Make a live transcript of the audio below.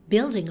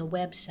Building a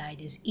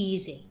website is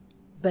easy,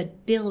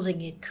 but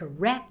building it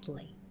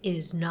correctly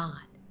is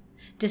not.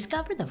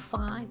 Discover the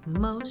 5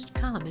 most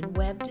common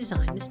web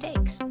design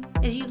mistakes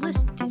as you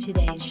listen to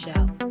today's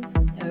show.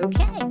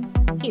 Okay,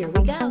 here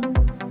we go.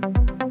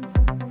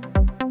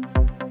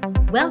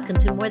 Welcome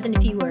to More Than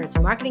a Few Words,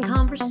 a marketing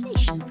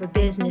conversation for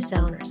business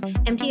owners.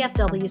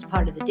 MTFW is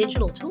part of the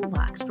Digital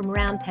Toolbox from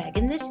Roundpeg,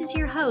 and this is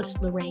your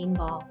host, Lorraine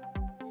Ball.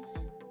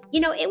 You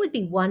know, it would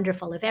be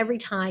wonderful if every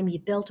time you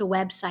built a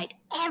website,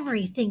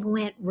 everything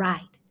went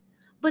right.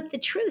 But the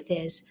truth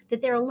is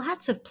that there are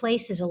lots of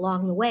places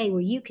along the way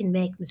where you can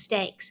make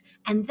mistakes.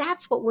 And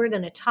that's what we're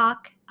going to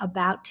talk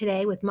about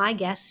today with my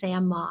guest,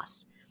 Sam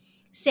Moss.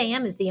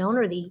 Sam is the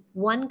owner of the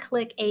One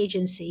Click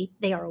Agency.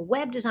 They are a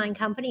web design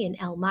company in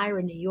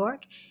Elmira, New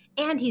York.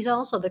 And he's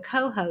also the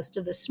co-host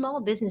of the Small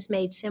Business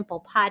Made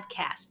Simple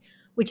podcast,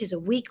 which is a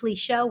weekly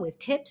show with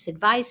tips,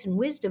 advice, and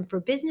wisdom for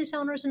business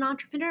owners and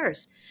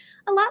entrepreneurs.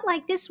 A lot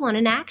like this one,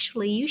 and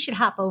actually you should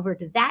hop over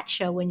to that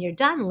show when you're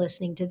done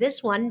listening to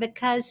this one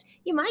because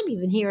you might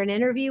even hear an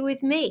interview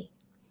with me.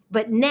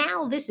 But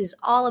now this is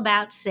all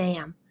about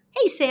Sam.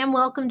 Hey Sam,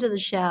 welcome to the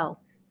show.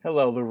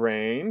 Hello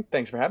Lorraine,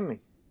 thanks for having me.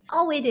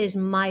 Oh, it is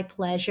my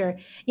pleasure.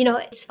 You know,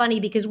 it's funny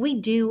because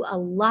we do a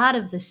lot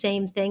of the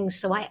same things,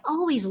 so I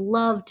always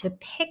love to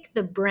pick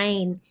the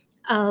brain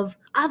of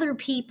other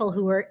people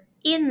who are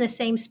in the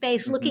same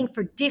space looking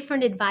for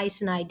different advice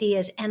and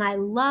ideas. And I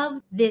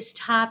love this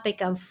topic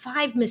of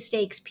 5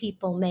 mistakes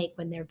people make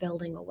when they're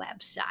building a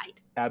website.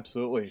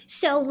 Absolutely.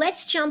 So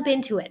let's jump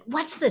into it.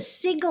 What's the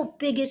single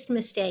biggest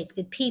mistake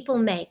that people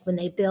make when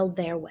they build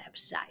their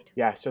website?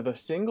 Yeah, so the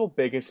single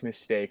biggest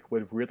mistake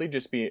would really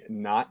just be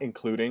not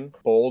including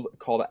bold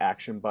call to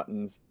action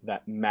buttons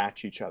that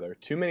match each other.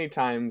 Too many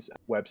times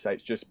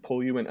websites just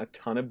pull you in a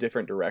ton of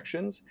different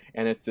directions,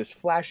 and it's this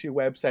flashy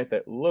website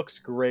that looks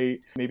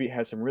great. Maybe it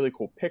has some really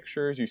cool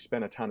pictures, you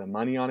spend a ton of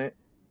money on it,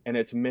 and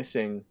it's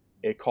missing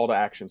a call to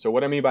action. So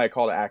what I mean by a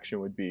call to action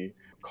would be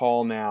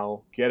call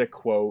now, get a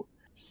quote,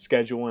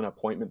 schedule an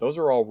appointment. Those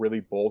are all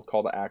really bold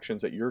call to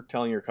actions that you're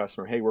telling your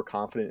customer, hey, we're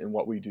confident in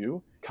what we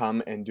do.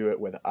 Come and do it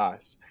with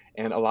us.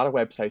 And a lot of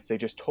websites, they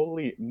just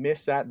totally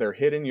miss that. They're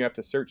hidden. You have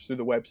to search through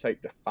the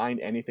website to find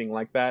anything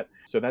like that.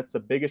 So that's the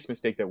biggest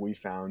mistake that we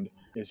found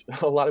is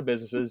a lot of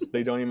businesses,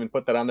 they don't even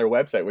put that on their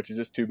website, which is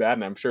just too bad.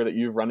 And I'm sure that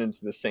you've run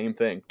into the same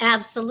thing.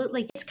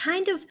 Absolutely. It's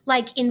kind of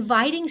like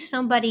inviting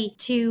somebody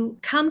to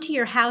come to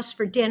your house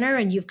for dinner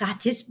and you've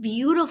got this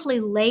beautifully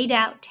laid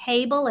out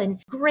table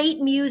and great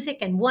music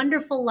and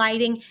wonderful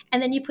lighting,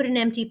 and then you put an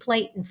empty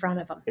plate in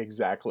front of them.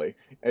 Exactly.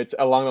 It's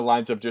along the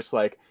lines of just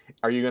like,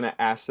 are you going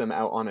to ask them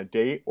out on a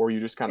date, or you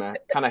just kind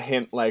of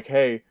hint like,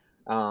 hey,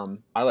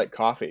 I like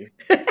coffee.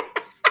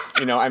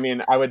 You know, I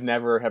mean, I would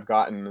never have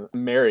gotten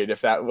married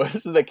if that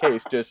was the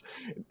case, just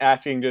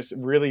asking just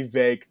really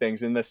vague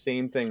things. And the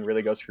same thing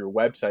really goes for your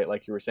website.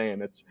 Like you were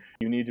saying,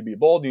 you need to be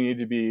bold. You need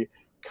to be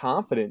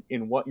confident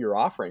in what you're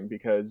offering,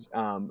 because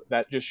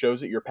that just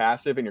shows that you're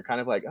passive and you're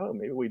kind of like, oh,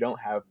 maybe we don't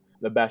have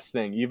the best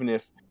thing. Even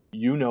if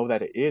you know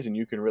that it is and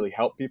you can really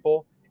help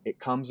people, it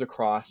comes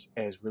across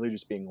as really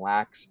just being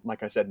lax,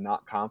 like I said,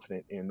 not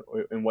confident in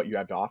what you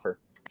have to offer.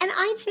 And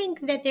I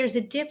think that there's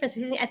a difference.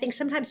 I think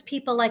sometimes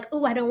people like,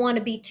 oh, I don't want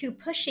to be too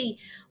pushy.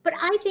 But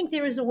I think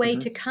there is a way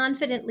to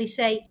confidently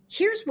say,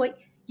 here's what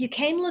you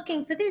came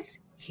looking for this.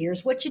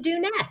 Here's what you do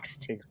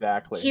next.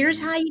 Exactly. Here's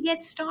how you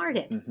get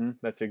started.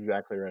 That's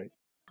exactly right.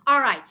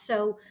 All right.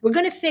 So we're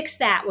going to fix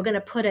that. We're going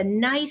to put a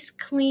nice,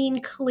 clean,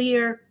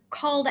 clear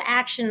call to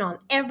action on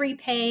every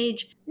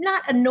page,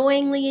 not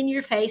annoyingly in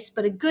your face,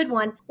 but a good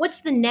one.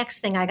 What's the next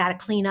thing I got to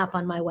clean up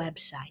on my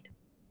website?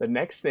 The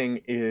next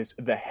thing is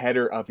the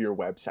header of your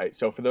website.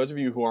 So for those of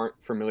you who aren't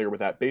familiar with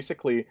that,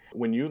 basically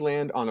when you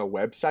land on a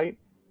website,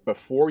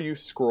 before you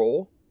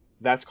scroll,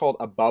 that's called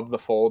above the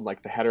fold,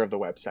 like the header of the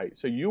website.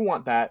 So you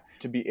want that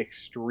to be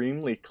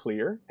extremely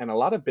clear. And a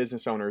lot of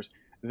business owners,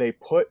 they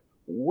put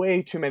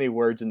way too many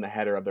words in the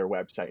header of their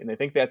website, and they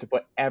think they have to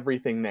put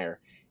everything there.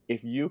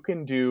 If you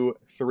can do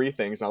 3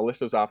 things, and I'll list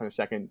those off in a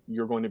second,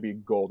 you're going to be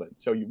golden.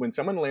 So when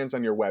someone lands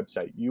on your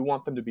website, you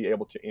want them to be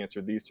able to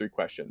answer these 3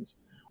 questions.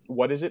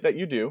 What is it that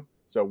you do?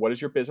 So what does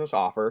your business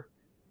offer?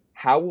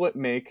 How will it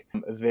make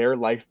their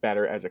life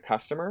better as a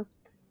customer?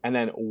 And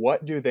then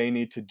what do they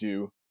need to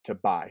do to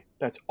buy?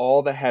 That's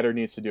all the header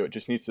needs to do. It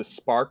just needs to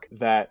spark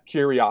that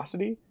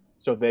curiosity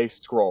so they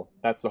scroll.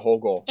 That's the whole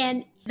goal.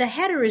 And the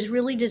header is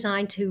really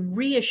designed to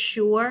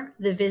reassure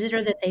the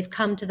visitor that they've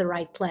come to the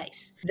right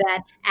place,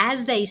 that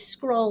as they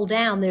scroll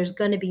down, there's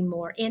going to be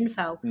more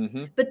info.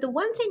 But the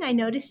one thing I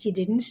noticed you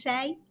didn't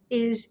say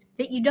is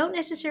that you don't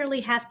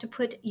necessarily have to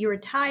put your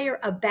entire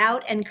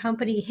about and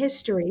company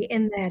history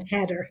in that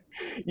header.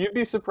 You'd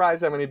be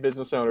surprised how many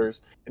business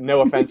owners,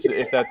 no offense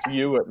if that's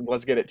you,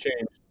 let's get it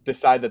changed,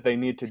 decide that they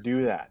need to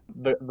do that.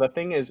 The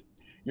thing is,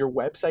 your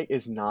website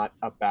is not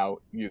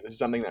about you. This is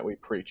something that we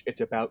preach. It's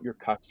about your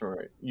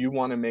customer. You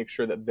want to make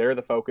sure that they're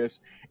the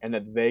focus and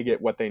that they get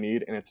what they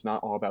need, and it's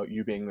not all about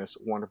you being this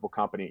wonderful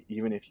company,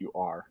 even if you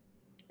are.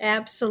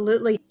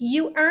 Absolutely.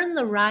 You earn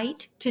the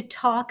right to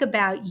talk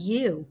about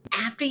you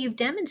after you've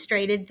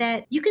demonstrated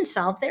that you can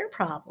solve their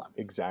problem.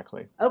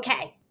 Exactly.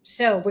 Okay,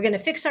 so we're going to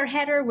fix our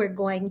header. We're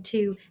going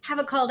to have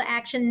a call to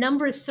action.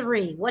 Number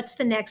 3, what's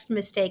the next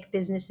mistake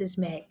businesses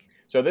make?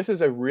 So this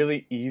is a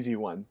really easy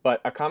one,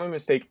 but a common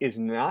mistake is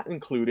not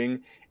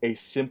including a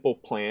simple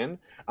plan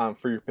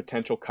for your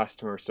potential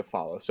customers to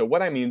follow. So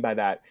what I mean by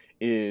that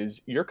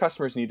is your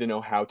customers need to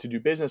know how to do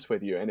business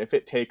with you. And if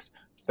it takes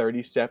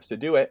 30 steps to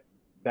do it,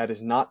 that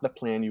is not the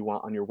plan you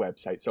want on your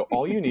website. So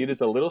all you need is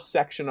a little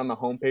section on the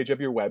homepage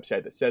of your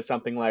website that says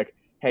something like,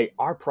 hey,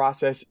 our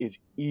process is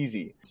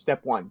easy.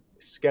 Step 1,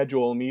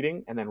 schedule a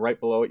meeting. And then right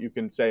below it, you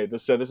can say,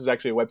 this is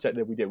actually a website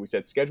that we did. We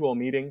said, schedule a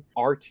meeting.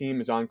 Our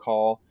team is on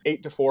call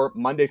 8 to 4,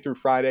 Monday through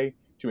Friday,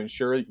 to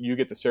ensure you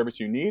get the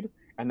service you need.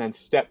 And then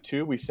step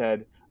 2, we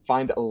said,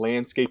 find a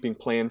landscaping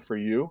plan for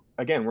you.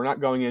 Again, we're not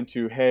going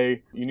into,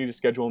 hey, you need to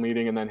schedule a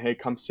meeting, and then, hey,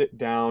 come sit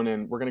down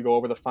and we're going to go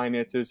over the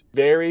finances.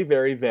 Very,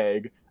 very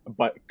vague,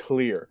 but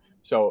clear.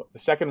 So the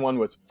second one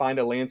was find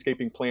a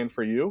landscaping plan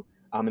for you.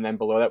 And then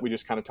below that, we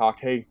just kind of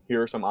talked, hey,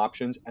 here are some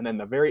options. And then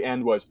the very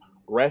end was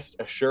rest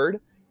assured,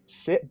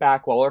 sit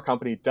back while our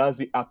company does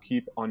the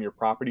upkeep on your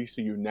property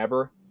so you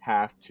never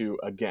have to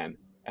again.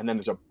 And then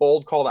there's a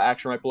bold call to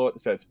action right below it that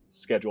says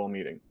schedule a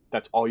meeting.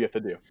 That's all you have to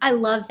do. I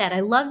love that. I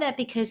love that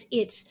because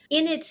it's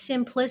in its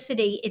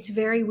simplicity, it's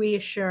very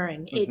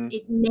reassuring.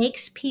 It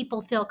makes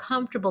people feel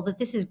comfortable that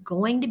this is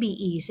going to be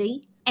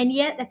easy. And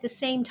yet at the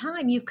same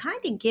time, you've kind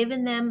of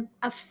given them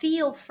a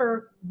feel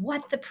for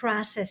what the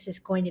process is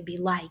going to be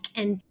like.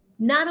 And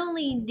not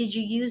only did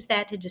you use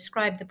that to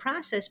describe the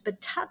process,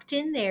 but tucked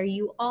in there,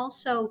 you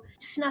also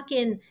snuck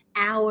in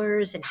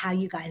hours and how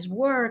you guys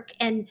work.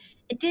 And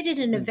it did it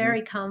in a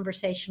very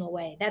conversational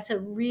way. That's a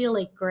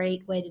really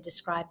great way to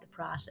describe the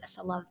process.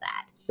 I love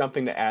that.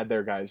 Something to add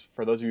there, guys,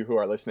 for those of you who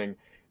are listening,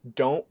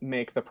 don't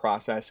make the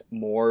process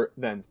more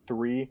than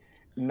 3,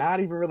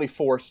 not even really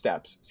 4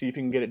 steps. See if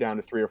you can get it down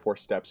to 3 or 4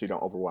 steps so you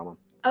don't overwhelm them.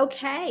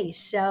 Okay,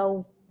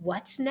 so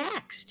what's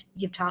next?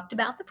 You've talked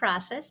about the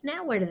process.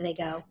 Now where do they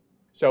go?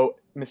 So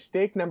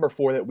mistake number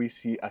 4 that we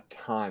see a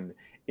ton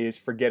is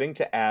forgetting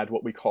to add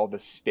what we call the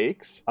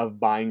stakes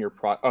of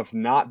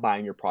not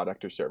buying your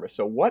product or service.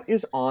 So what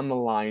is on the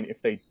line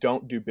if they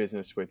don't do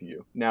business with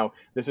you? Now,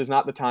 this is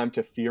not the time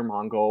to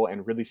fearmonger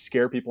and really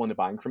scare people into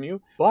buying from you,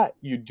 but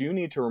you do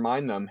need to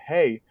remind them,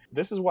 hey,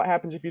 this is what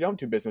happens if you don't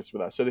do business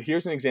with us. So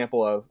here's an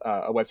example of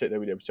a website that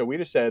we did. So we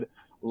just said,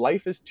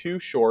 life is too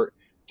short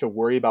to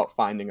worry about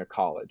finding a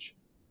college.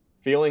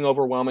 Feeling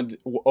overwhelmed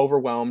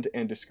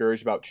and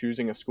discouraged about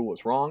choosing a school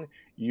is wrong.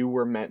 You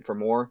were meant for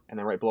more. And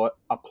then right below it,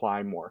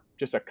 apply more.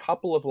 Just a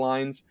couple of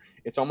lines.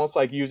 It's almost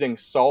like using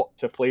salt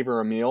to flavor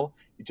a meal.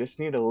 You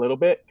just need a little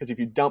bit, because if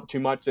you dump too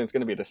much, then it's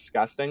going to be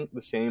disgusting.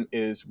 The same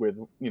is with,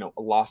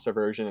 a loss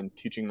aversion and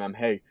teaching them,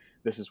 hey,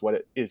 this is what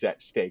it is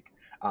at stake.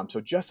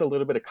 So just a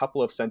little bit, a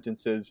couple of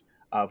sentences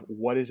of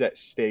what is at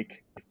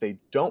stake if they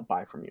don't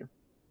buy from you.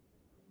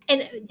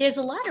 And there's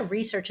a lot of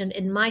research,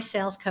 and my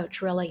sales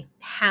coach really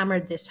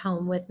hammered this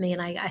home with me, and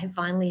I have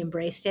finally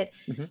embraced it,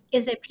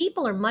 is that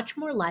people are much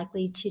more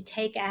likely to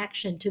take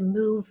action to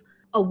move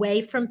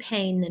away from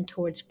pain than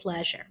towards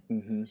pleasure.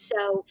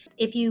 So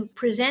if you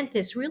present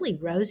this really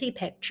rosy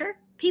picture,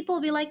 people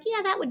will be like,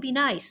 yeah, that would be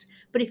nice.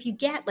 But if you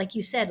get, like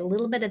you said, a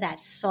little bit of that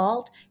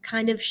salt,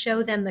 kind of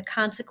show them the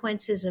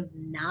consequences of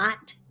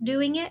not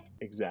doing it.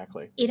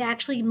 Exactly. It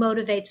actually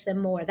motivates them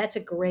more. That's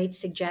a great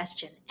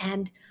suggestion.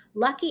 And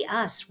lucky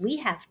us, we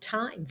have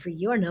time for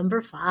your number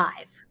 5.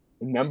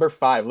 Number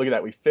 5, look at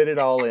that. We fit it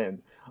all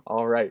in.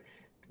 All right.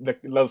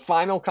 The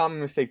final common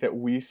mistake that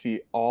we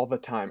see all the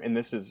time, and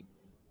this is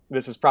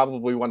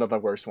probably one of the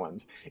worst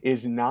ones,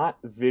 is not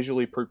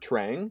visually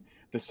portraying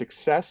the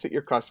success that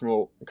your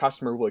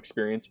customer will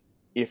experience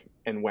if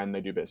and when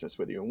they do business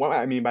with you. And what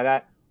I mean by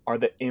that are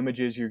the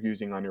images you're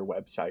using on your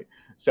website.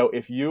 So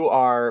if you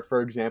are,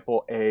 for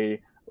example,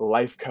 a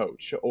life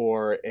coach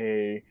or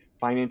a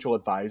financial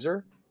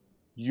advisor,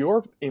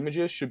 your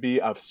images should be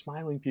of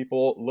smiling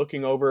people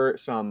looking over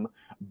some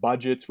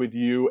budgets with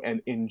you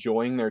and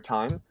enjoying their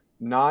time,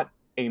 not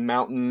a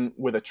mountain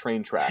with a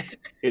train track.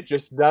 It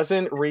just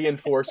doesn't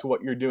reinforce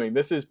what you're doing.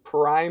 This is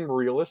prime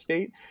real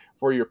estate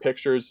for your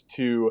pictures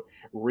to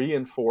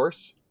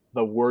reinforce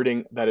the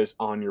wording that is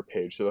on your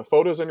page. So the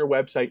photos on your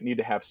website need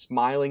to have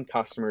smiling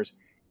customers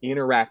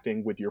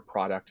interacting with your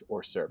product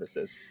or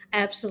services.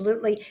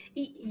 Absolutely.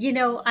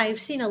 I've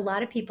seen a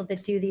lot of people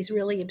that do these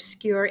really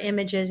obscure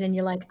images, and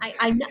you're like,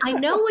 I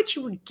know what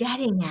you were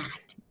getting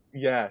at.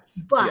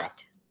 Yes.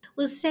 But,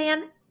 well,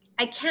 Sam,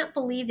 I can't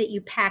believe that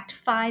you packed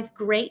 5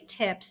 great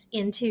tips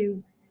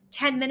into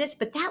 10 minutes,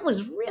 but that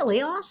was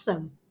really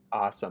awesome.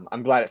 Awesome.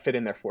 I'm glad it fit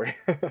in there for you.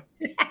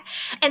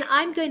 And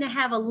I'm going to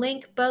have a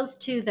link both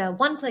to the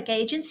One Click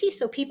Agency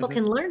so people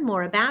can learn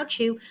more about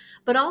you,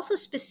 but also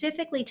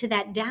specifically to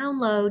that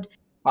download.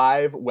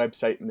 5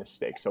 website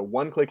mistakes. So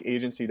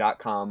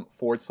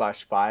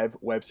oneclickagency.com/5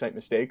 website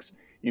mistakes.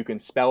 You can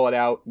spell it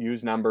out,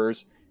 use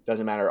numbers,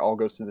 doesn't matter. It all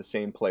goes to the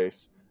same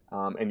place.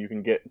 And you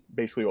can get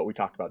basically what we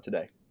talked about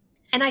today.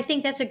 And I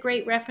think that's a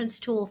great reference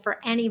tool for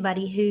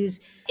anybody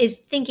is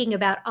thinking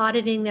about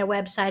auditing their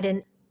website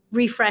and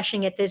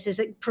refreshing it.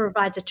 It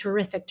provides a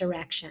terrific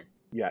direction.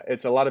 Yeah,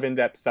 it's a lot of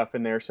in-depth stuff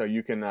in there. So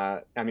you can,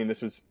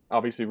 this is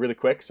obviously really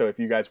quick. So if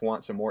you guys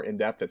want some more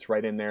in-depth, it's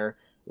right in there.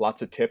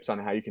 Lots of tips on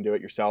how you can do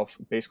it yourself,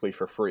 basically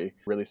for free.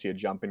 Really see a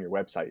jump in your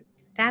website.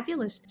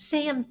 Fabulous.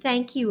 Sam,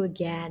 thank you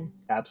again.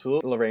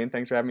 Absolutely. Lorraine,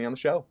 thanks for having me on the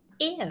show.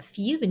 If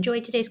you've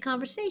enjoyed today's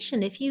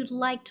conversation, if you'd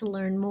like to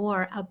learn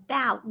more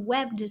about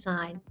web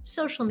design,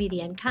 social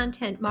media, and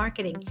content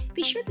marketing,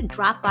 be sure to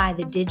drop by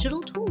the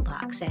Digital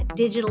Toolbox at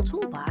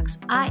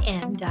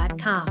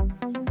digitaltoolboxin.com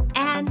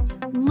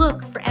and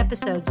look for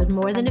episodes of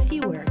More Than a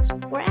Few Words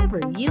wherever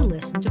you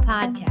listen to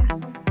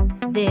podcasts.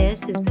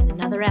 This has been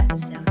another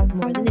episode of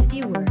More Than a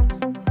Few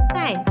Words.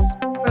 Thanks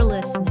for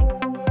listening.